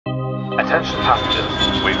Attention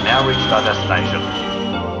passengers, we've now reached our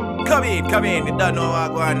destination. Come in, you don't know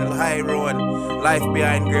whaagwan, Hyrone, life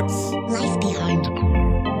behind grips. Life behind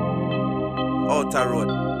Outta road.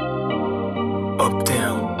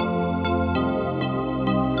 Uptown.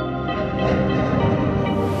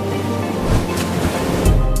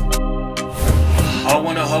 I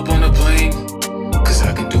wanna hop on a plane, cause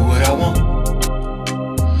I can do what I want.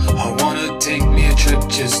 I wanna take me a trip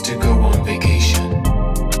just to go on vacation.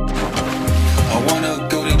 I wanna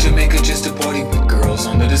go to Jamaica just to party with girls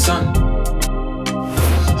under the sun.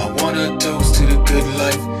 I wanna toast to the good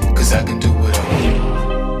life, cause I can do what I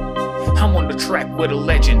want. I'm on the track with a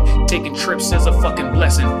legend, taking trips is a fucking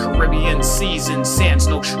blessing. Caribbean season, sands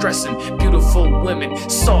no stressin'. Beautiful women,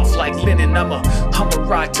 soft like linen. I'ma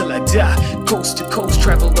ride till I die. Coast to coast,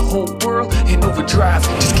 travel the whole world in overdrive.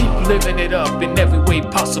 Just keep living it up in every way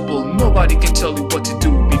possible. Nobody can tell you what to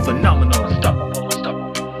do, be phenomenal.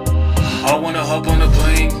 I wanna hop on a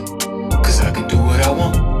plane, cause I can do what I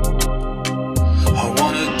want. I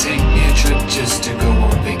wanna take me a trip just to go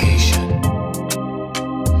on vacation.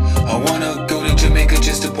 I wanna go to Jamaica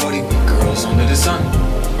just to party with girls under the sun.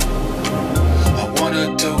 I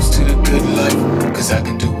wanna toast to the good life, cause I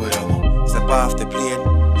can do what I want. Step off the plane,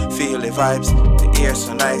 feel the vibes, the air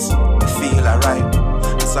so nice, I feel alright.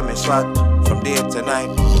 I saw me swag from day to night.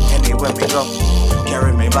 Anywhere we go,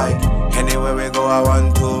 carry me bike. Anywhere we go, I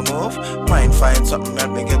want to move. Mind find something,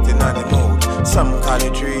 help me get in the mood. Some call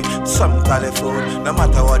it tree, some call it food. No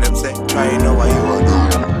matter what them say, try know what you want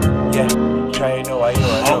do. Yeah, try know what you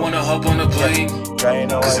want do. I wanna hop on a plane, try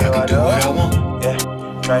know cause what I can do what I want. Yeah,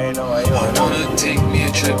 try know what you want I wanna take me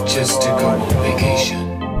a trip just to go on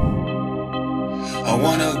vacation. I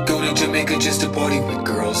wanna go to Jamaica just to party with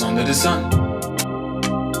girls under the sun.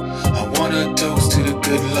 I wanna toast to the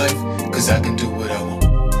good life, cause I can do what I want.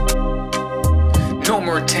 No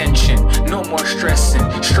more tension, no more stressing,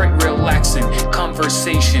 straight relaxing,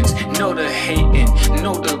 conversations, no the hating,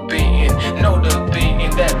 no debating, no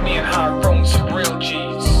debating. That me and Hyrone some real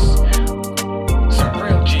G's, some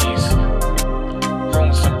real G's,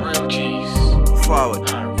 Rome some real G's. Forward,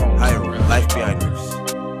 Hyrone, life behind grips.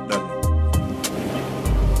 Done.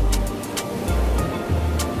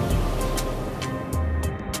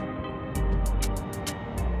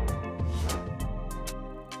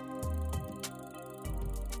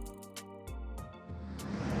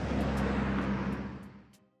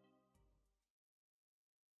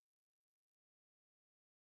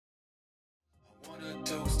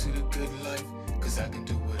 Toast to the good life, cause I can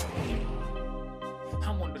do what I want.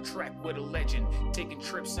 I'm on the track with a legend, taking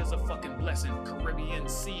trips is a fucking blessing. Caribbean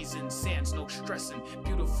season, sands no stressin'.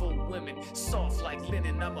 Beautiful women, soft like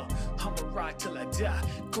linen. I'ma ride till I die.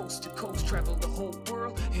 Coast to coast, travel the whole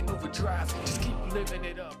world in overdrive. Just keep living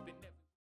it up.